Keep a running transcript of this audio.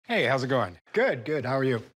Hey, how's it going? Good, good. How are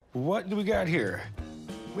you? What do we got here?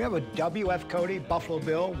 We have a W.F. Cody Buffalo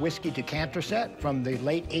Bill whiskey decanter set from the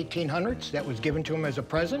late 1800s that was given to him as a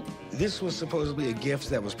present. This was supposedly a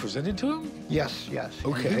gift that was presented to him? Yes, yes.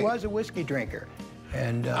 Okay. And he was a whiskey drinker.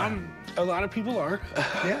 And a lot of people are.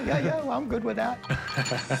 yeah. Well, I'm good with that.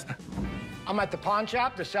 I'm at the pawn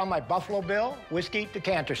shop to sell my Buffalo Bill whiskey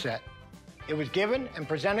decanter set. It was given and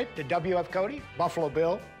presented to W.F. Cody Buffalo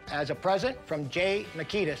Bill as a present from J.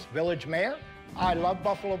 Nikitas, village mayor. I love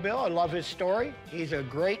Buffalo Bill. I love his story. He's a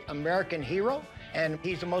great American hero, and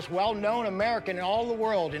he's the most well-known American in all the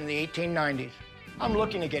world in the 1890s. I'm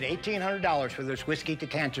looking to get $1,800 for this whiskey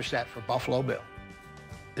decanter set for Buffalo Bill.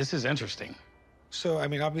 This is interesting. So, I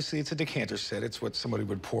mean, obviously, it's a decanter set. It's what somebody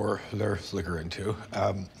would pour their liquor into.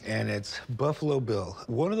 And it's Buffalo Bill,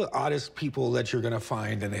 one of the oddest people that you're going to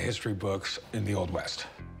find in the history books in the Old West.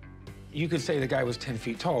 You could say the guy was 10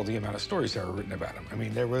 feet tall, the amount of stories that were written about him. I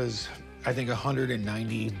mean, there was, I think,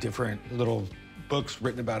 190 different little books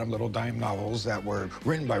written about him, little dime novels that were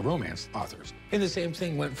written by romance authors. And the same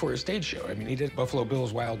thing went for a stage show. I mean, he did Buffalo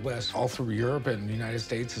Bill's Wild West all through Europe and the United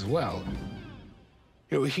States as well.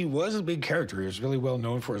 You know, he was a big character. He was really well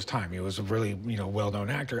known for his time. He was a really, well-known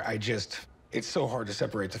actor. It's so hard to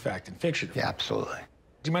separate the fact and fiction. Yeah, absolutely.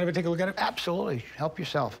 Do you mind if I take a look at it? Absolutely. Help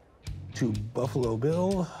yourself. To Buffalo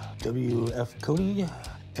Bill, W.F. Cody,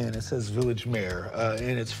 and it says Village Mayor,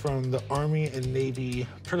 and it's from the Army and Navy.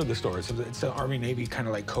 Heard of the store? It's an Army Navy kind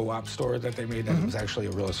of like co-op store that they made. That was actually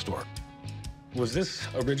a real store. Was this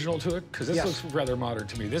original to it? Because this looks rather modern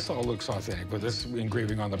to me. This all looks authentic, but this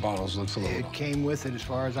engraving on the bottles looks a little. It came with it, as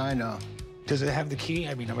far as I know. Does it have the key?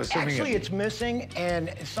 I mean, I'm assuming. Actually, it's missing,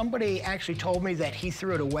 and somebody actually told me that he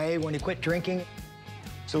threw it away when he quit drinking.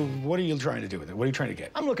 So what are you trying to do with it? What are you trying to get?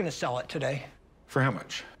 I'm looking to sell it today. For how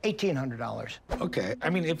much? $1,800. Okay. I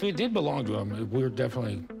mean, if it did belong to him, we're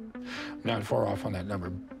definitely not far off on that number.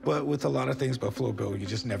 But with a lot of things, Buffalo Bill, you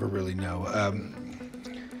just never really know.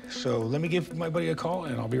 So let me give my buddy a call,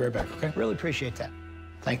 and I'll be right back, okay? Really appreciate that.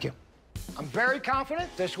 Thank you. I'm very confident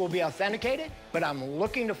this will be authenticated, but I'm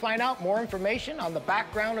looking to find out more information on the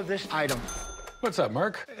background of this item. What's up,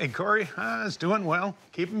 Mark? Hey, Corey. It's doing well.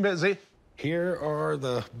 Keeping busy. Here are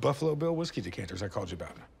the Buffalo Bill whiskey decanters I called you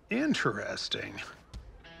about. Interesting.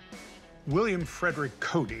 William Frederick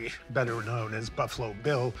Cody, better known as Buffalo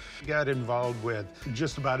Bill, got involved with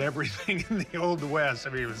just about everything in the Old West.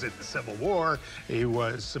 I mean, he was in the Civil War. He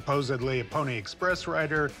was supposedly a Pony Express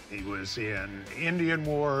rider. He was in Indian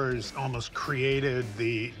Wars, almost created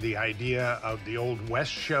the idea of the Old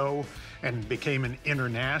West show and became an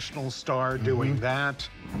international star doing that.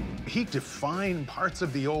 He defined parts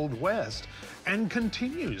of the Old West and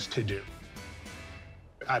continues to do.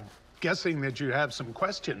 I'm guessing that you have some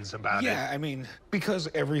questions about it. Yeah, I mean, because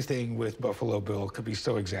everything with Buffalo Bill could be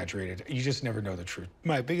so exaggerated, you just never know the truth.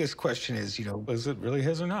 My biggest question is, was it really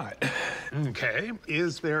his or not? Okay.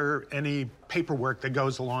 Is there any paperwork that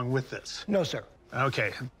goes along with this? No, sir.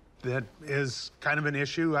 Okay. That is kind of an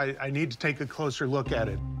issue. I need to take a closer look at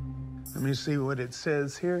it. Let me see what it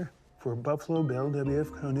says here. For Buffalo Bill,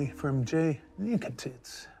 W.F. Cody from J.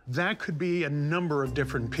 Nikitas. That could be a number of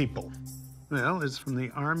different people. Well, it's from the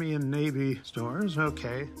Army and Navy stores,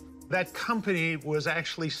 okay. That company was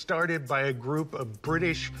actually started by a group of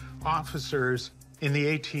British officers in the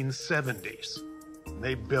 1870s.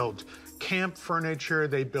 They built camp furniture,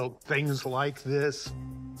 they built things like this.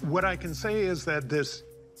 What I can say is that this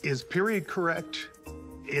is period correct.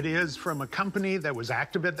 It is from a company that was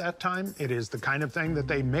active at that time. It is the kind of thing that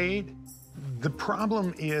they made. The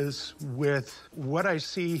problem is with what I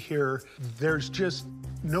see here, there's just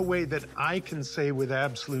no way that I can say with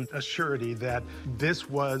absolute assurity that this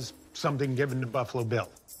was something given to Buffalo Bill.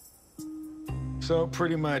 So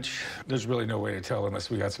pretty much, there's really no way to tell unless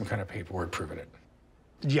we got some kind of paperwork proving it.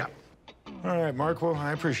 Yeah. All right, Mark, well,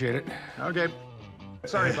 I appreciate it. Okay.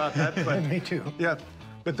 Sorry about that, but... Me too. Yeah.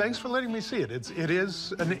 But thanks for letting me see it. It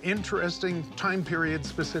is an interesting time period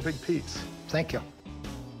specific piece. Thank you.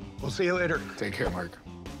 We'll see you later. Take care, Mark.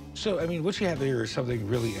 So, I mean, what you have here is something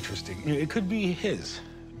really interesting. It could be his.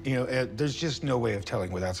 There's just no way of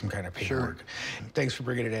telling without some kind of paperwork. Sure. Thanks for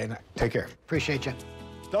bringing it in. Take care. Appreciate you.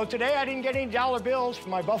 Though today I didn't get any dollar bills for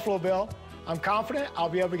my Buffalo Bill, I'm confident I'll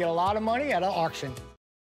be able to get a lot of money at an auction.